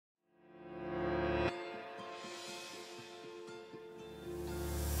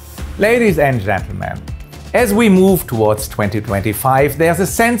Ladies and gentlemen, as we move towards 2025, there's a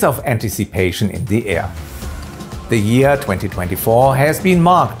sense of anticipation in the air. The year 2024 has been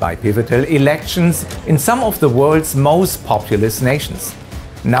marked by pivotal elections in some of the world's most populous nations.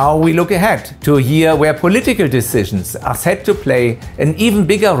 Now we look ahead to a year where political decisions are set to play an even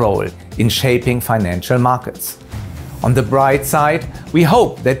bigger role in shaping financial markets. On the bright side, we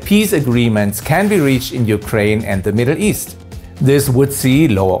hope that peace agreements can be reached in Ukraine and the Middle East. This would see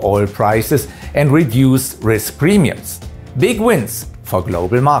lower oil prices and reduced risk premiums. Big wins for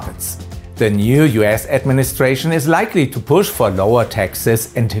global markets. The new US administration is likely to push for lower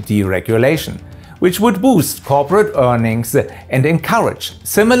taxes and deregulation, which would boost corporate earnings and encourage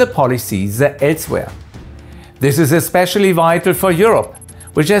similar policies elsewhere. This is especially vital for Europe,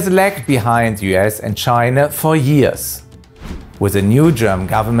 which has lagged behind the US and China for years. With a new German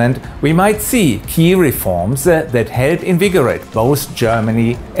government, we might see key reforms that help invigorate both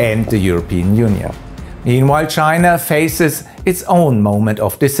Germany and the European Union. Meanwhile, China faces its own moment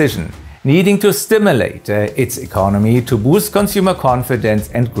of decision, needing to stimulate its economy to boost consumer confidence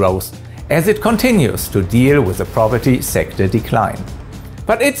and growth as it continues to deal with the property sector decline.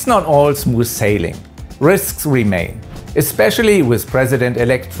 But it's not all smooth sailing. Risks remain, especially with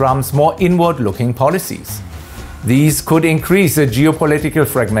President-elect Trump's more inward-looking policies. These could increase the geopolitical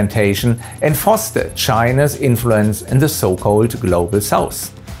fragmentation and foster China's influence in the so-called Global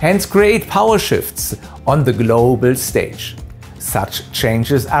South, hence create power shifts on the global stage. Such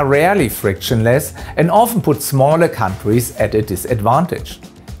changes are rarely frictionless and often put smaller countries at a disadvantage.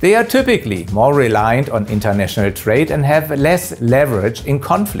 They are typically more reliant on international trade and have less leverage in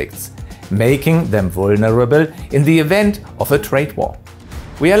conflicts, making them vulnerable in the event of a trade war.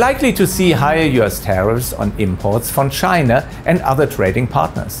 We are likely to see higher US tariffs on imports from China and other trading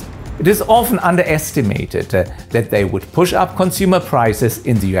partners. It is often underestimated that they would push up consumer prices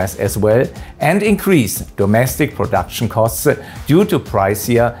in the US as well and increase domestic production costs due to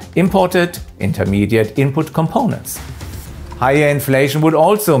pricier imported intermediate input components. Higher inflation would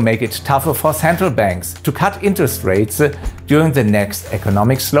also make it tougher for central banks to cut interest rates during the next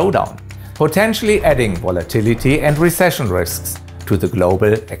economic slowdown, potentially adding volatility and recession risks to the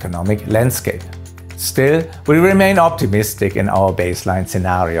global economic landscape. Still, we remain optimistic in our baseline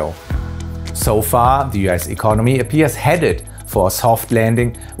scenario. So far, the US economy appears headed for a soft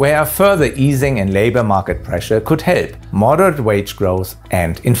landing where a further easing in labor market pressure could help moderate wage growth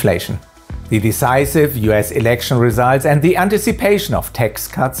and inflation. The decisive US election results and the anticipation of tax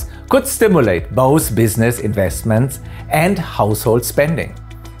cuts could stimulate both business investments and household spending.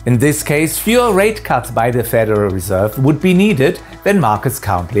 In this case, fewer rate cuts by the Federal Reserve would be needed than markets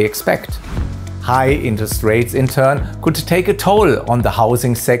currently expect. High interest rates, in turn, could take a toll on the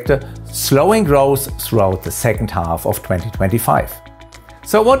housing sector, slowing growth throughout the second half of 2025.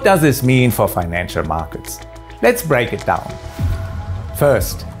 So what does this mean for financial markets? Let's break it down.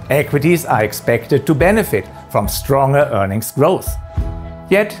 First, equities are expected to benefit from stronger earnings growth.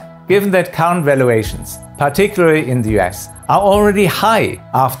 Yet, given that current valuations, particularly in the US, are already high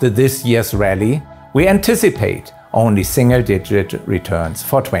after this year's rally, we anticipate only single-digit returns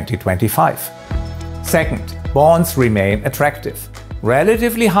for 2025. Second, bonds remain attractive.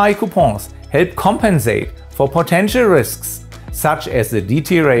 Relatively high coupons help compensate for potential risks, such as the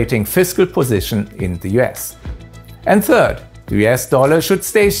deteriorating fiscal position in the US. And third, the US dollar should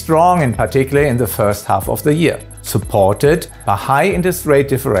stay strong, in particular in the first half of the year, supported by high interest rate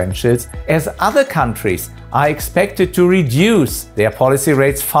differentials as other countries are expected to reduce their policy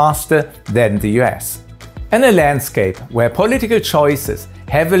rates faster than the US. In a landscape where political choices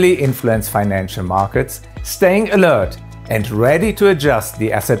heavily influence financial markets, staying alert and ready to adjust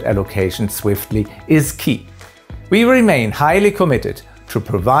the asset allocation swiftly is key. We remain highly committed to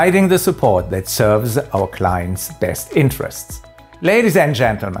providing the support that serves our clients' best interests. Ladies and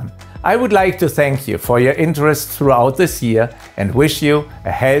gentlemen, I would like to thank you for your interest throughout this year and wish you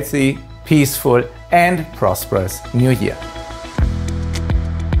a healthy, peaceful and prosperous new year.